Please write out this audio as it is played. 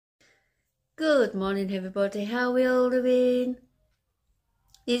Good morning everybody, how are we all doing?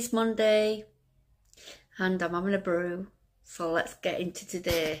 It's Monday and I'm having a brew, so let's get into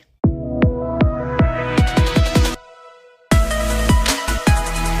today.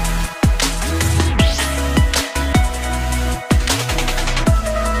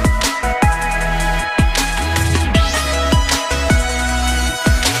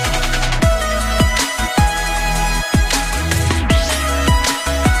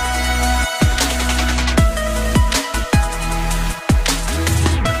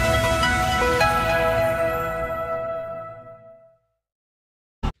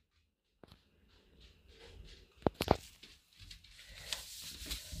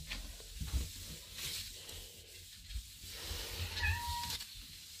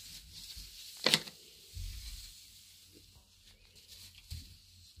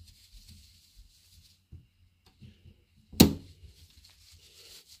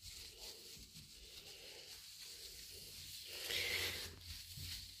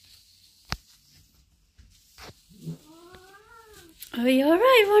 Are you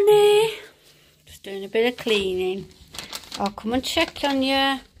alright, Ronnie? Just doing a bit of cleaning. I'll come and check on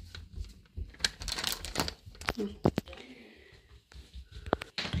you.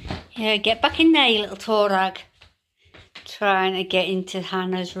 Yeah, get back in there, you little toe rag. Trying to get into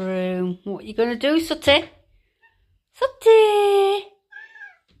Hannah's room. What are you going to do, Sutty? Sutty!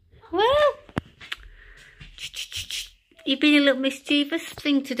 Well, you've been a little mischievous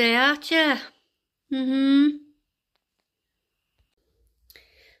thing today, aren't you?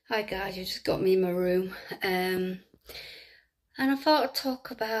 Hi guys, you just got me in my room. And I thought I'd talk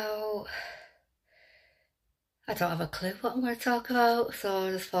about... I don't have a clue what I'm going to talk about, so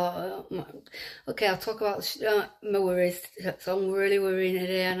I just thought, okay, I'll talk about my worries. So I'm really worrying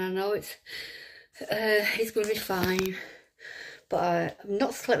today, and I know it's going to be fine. But I've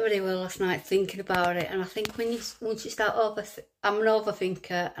not slept very well last night thinking about it, and I think once you start I'm an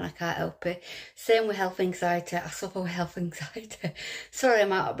overthinker and I can't help it. Same with health anxiety. I suffer with health anxiety. Sorry,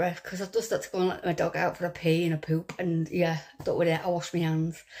 I'm out of breath because I've just had to go and let my dog out for a pee and a poop, and yeah, don't worry, I wash my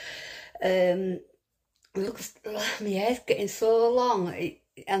hands. Look, my hair's getting so long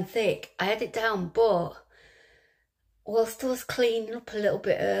and thick. I had it down, but whilst I was cleaning up a little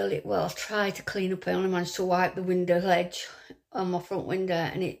bit early, well, I tried to clean up, I only managed to wipe the window ledge on my front window,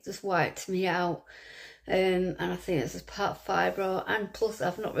 and it just wiped me out. And I think it's just part of fibro, and plus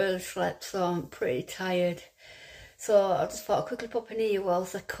I've not really slept, so I'm pretty tired. So I just thought I'd quickly pop in here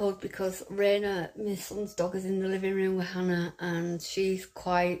whilst I could, because Raina, my son's dog, is in the living room with Hannah, and she's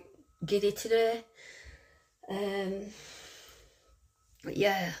quite giddy today. But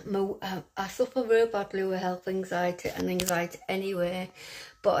yeah, I suffer real badly with health anxiety and anxiety anyway,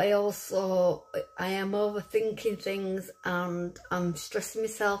 but I am overthinking things, and I'm stressing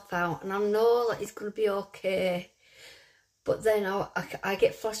myself out, and I know that it's going to be okay, but then I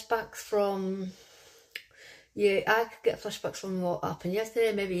get flashbacks from, I could get flashbacks from what happened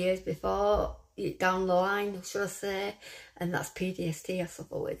yesterday, maybe years before, down the line, should I say, and that's PTSD I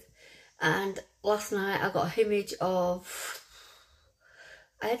suffer with. And last night I got an image of,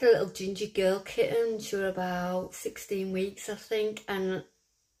 I had a little ginger girl kitten. She was about 16 weeks, I think, and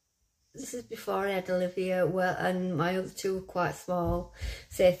this is before I had Olivia. Well, and my other two were quite small,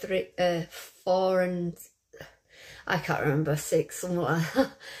 say 4 and I can't remember, 6, something like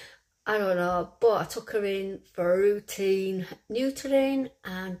that. I don't know, but I took her in for a routine neutering,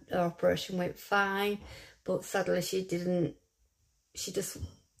 and her operation went fine, but sadly she didn't. She just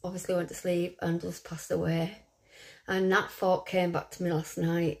obviously went to sleep and just passed away. And that thought came back to me last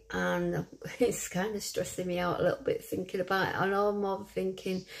night, and it's kind of stressing me out a little bit thinking about it. I know I'm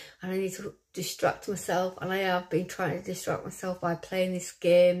overthinking and I need to distract myself, and I have been trying to distract myself by playing this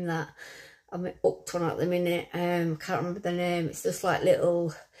game that I'm hooked on at the minute. I can't remember the name. It's just like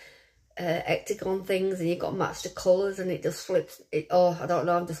little hectagon things, and you've got to match the colours, and it just flips it. Oh, I don't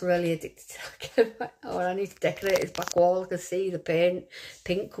know, I'm just really addicted to that game. Oh, I need to decorate his back wall. I can see the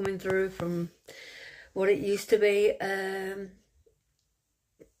pink coming through from what it used to be.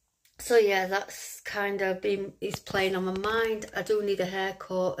 So yeah, that's kind of it's playing on my mind. I do need a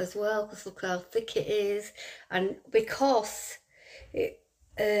haircut as well, because look how thick it is, and because it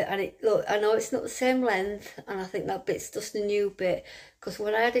look, I know it's not the same length, and I think that bit's just a new bit, because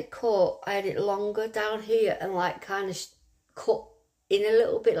when I had it cut, I had it longer down here and like kind of cut in a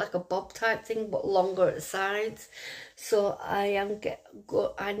little bit like a bob type thing, but longer at the sides. So I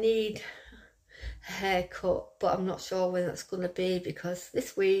need haircut, but I'm not sure when that's going to be, because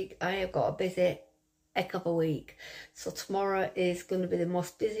this week I have got a busy heck of a week. So tomorrow is going to be the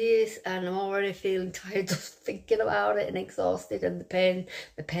most busiest, and I'm already feeling tired just thinking about it and exhausted, and the pain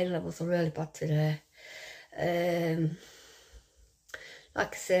levels are really bad today.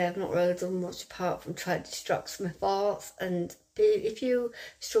 Like I say, I've not really done much apart from trying to distract my thoughts. And if you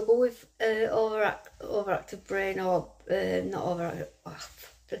struggle with overactive brain, or not overactive,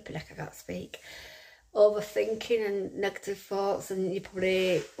 flipping heck, I can't speak, overthinking and negative thoughts, and you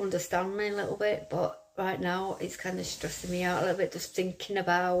probably understand me a little bit. But right now it's kind of stressing me out a little bit, just thinking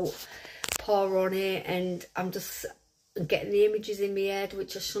about poor Ronnie, and I'm just getting the images in my head,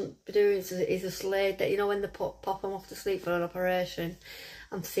 which I shouldn't be doing. Is a slade that, you know, when they pop him off to sleep for an operation,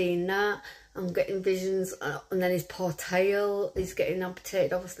 I'm seeing that. I'm getting visions, and then his poor tail is getting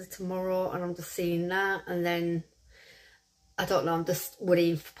amputated obviously tomorrow, and I'm just seeing that. And then I don't know, I'm just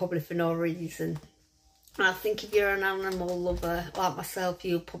worrying probably for no reason. And I think if you're an animal lover like myself,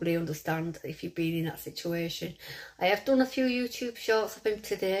 you'll probably understand if you've been in that situation. I have done a few YouTube shorts of him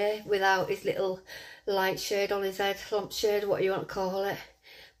today without his little light shade on his head, lampshade, what you want to call it.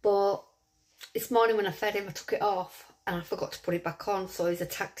 But this morning when I fed him, I took it off and I forgot to put it back on, so he's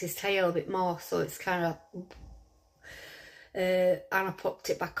attacked his tail a bit more, so it's kind of... and I popped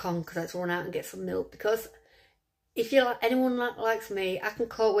it back on because I had to run out and get some milk, because... if you're like anyone likes me, I can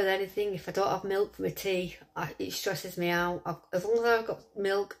cope with anything. If I don't have milk for my tea, it stresses me out. As long as I've got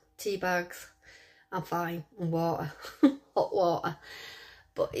milk, tea bags, I'm fine. And water, hot water.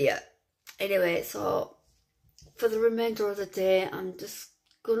 But yeah, anyway, so for the remainder of the day, I'm just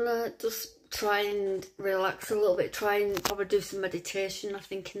gonna try and relax a little bit. Try and probably do some meditation. I'm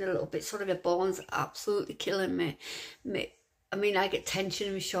thinking a little bit. Sorry, my bones are absolutely killing me. I mean, I get tension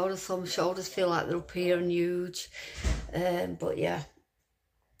in my shoulders, so my shoulders feel like they're up here and huge. But yeah.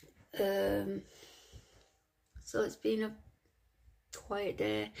 So it's been a quiet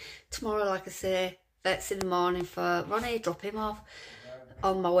day. Tomorrow, like I say, vet's in the morning for Ronnie, drop him off.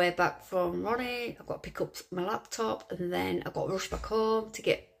 On my way back from Ronnie, I've got to pick up my laptop, and then I've got to rush back home to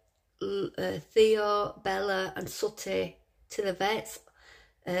get Theo, Bella and Sutty to the vets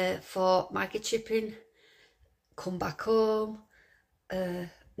for microchipping. Come back home,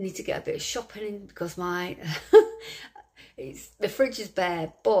 need to get a bit of shopping in because my the fridge is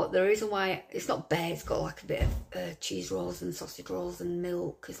bare, but the reason why it's not bare, it's got like a bit of cheese rolls and sausage rolls and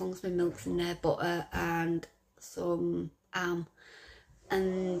milk, as long as my milk's in there, butter and some ham.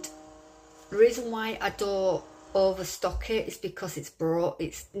 And the reason why I don't overstock it is because it's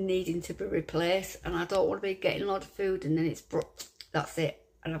needing to be replaced, and I don't want to be getting a lot of food and then it's that's it,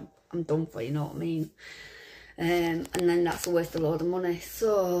 and I'm done for, you know what I mean. And then that's a waste of a load of money.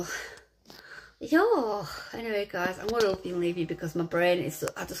 So yeah, anyway guys, I'm going to leave you because my brain is,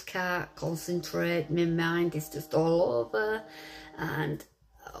 I just can't concentrate, my mind is just all over. And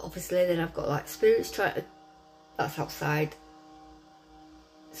obviously then I've got like spirits trying to, that's outside,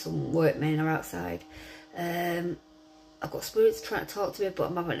 some workmen are outside. I've got spirits trying to talk to me, but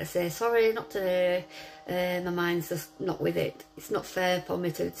I'm having to say, sorry, not today. My mind's just not with it. It's not fair for me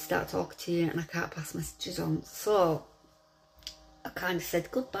to start talking to you and I can't pass messages on. So I kind of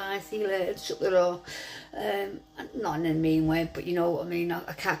said goodbye, see you later, shut the door. Not in a mean way, but you know what I mean.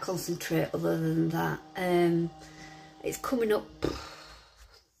 I can't concentrate other than that. It's coming up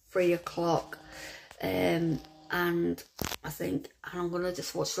 3 o'clock. And I think I'm going to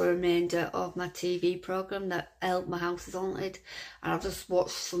just watch the remainder of my TV programme that Help My House is Haunted. And I've just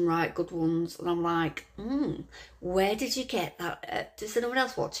watched some right good ones. And I'm like, where did you get that? Does anyone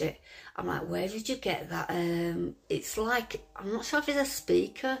else watch it? I'm like, where did you get that? It's like, I'm not sure if it's a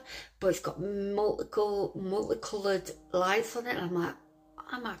speaker, but it's got multicoloured lights on it. And I'm like,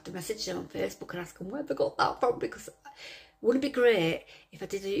 I might have to message them on Facebook and ask them where they got that from. Because wouldn't it be great if I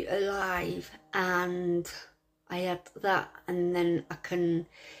did a live and... I had that, and then I can,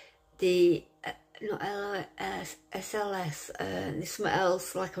 not SLS, there's something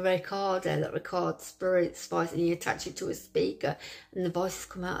else, like a recorder that records spirit's voice, and you attach it to a speaker, and the voices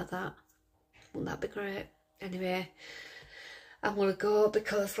come out of that. Wouldn't that be great? Anyway, I'm going to go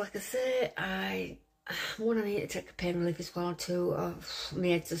because, like I say, I need to take a pain relief as well too. My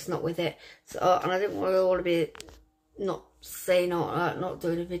head's just not with it. So, and I didn't want to be not saying all that, not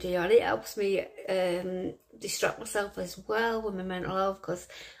doing a video, and it helps me distract myself as well with my mental health, because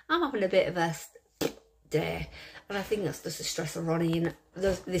I'm having a bit of a day, and I think that's just the stress of running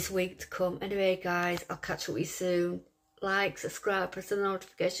this week to come. Anyway guys, I'll catch up with you soon. Like, subscribe, press the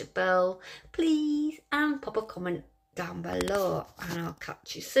notification bell please, and pop a comment down below, and I'll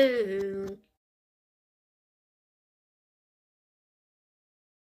catch you soon.